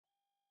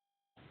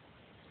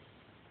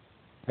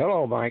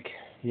Hello, Mike.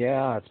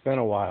 Yeah, it's been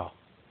a while.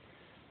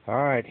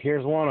 All right,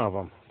 here's one of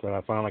them that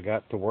I finally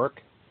got to work.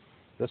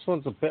 This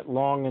one's a bit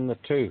long in the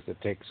tooth. It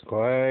takes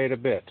quite a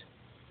bit,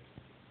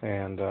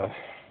 and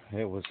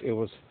it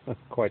was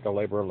quite the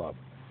labor of love.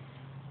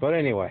 But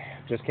anyway,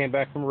 just came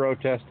back from a road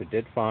test. It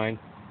did fine.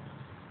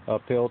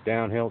 Uphill,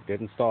 downhill,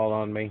 didn't stall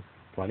on me.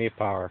 Plenty of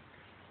power.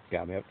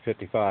 Got me up to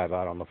 55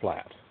 out on the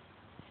flat.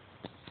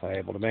 I was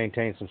able to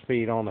maintain some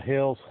speed on the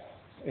hills,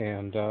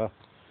 and other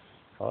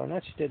than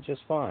that, she did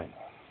just fine.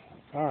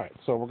 All right,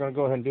 so we're going to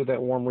go ahead and do that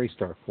warm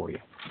restart for you.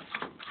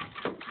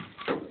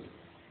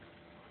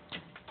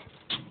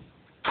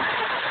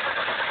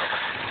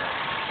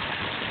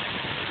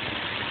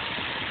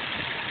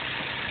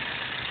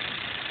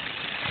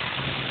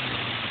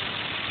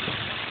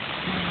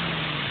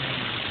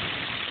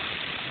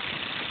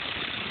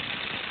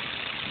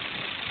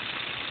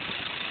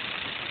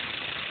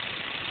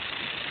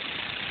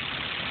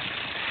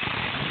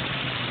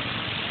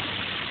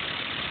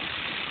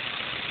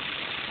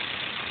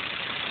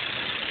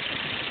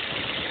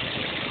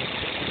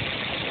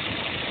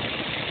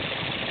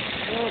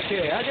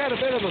 Okay, I got a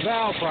bit of a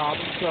valve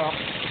problem, so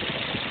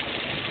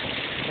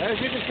as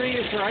you can see,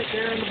 it's right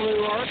there in the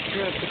blue arc,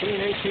 between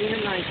 18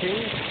 and 19,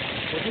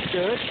 which is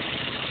good.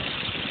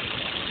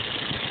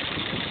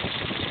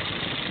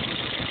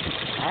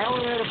 I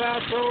only at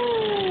about,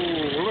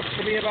 looks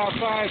to be about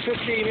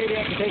 5:15, maybe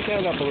I can take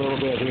that up a little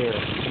bit here.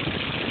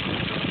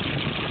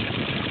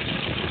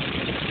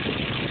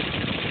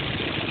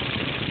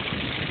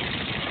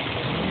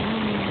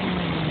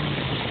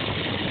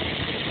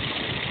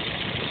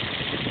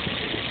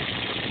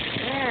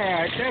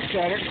 Alright, that's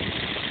better.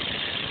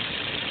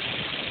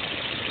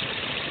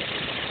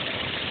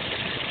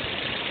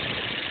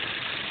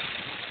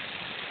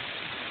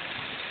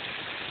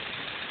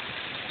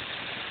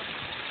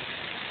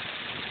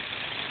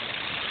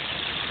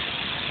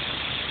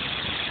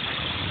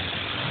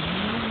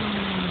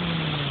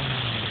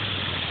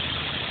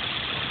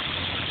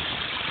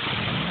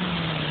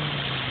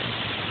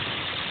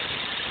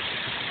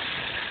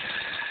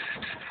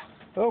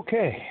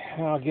 Okay,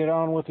 I'll get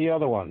on with the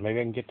other one. Maybe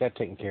I can get that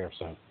taken care of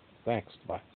soon. Thanks. Bye.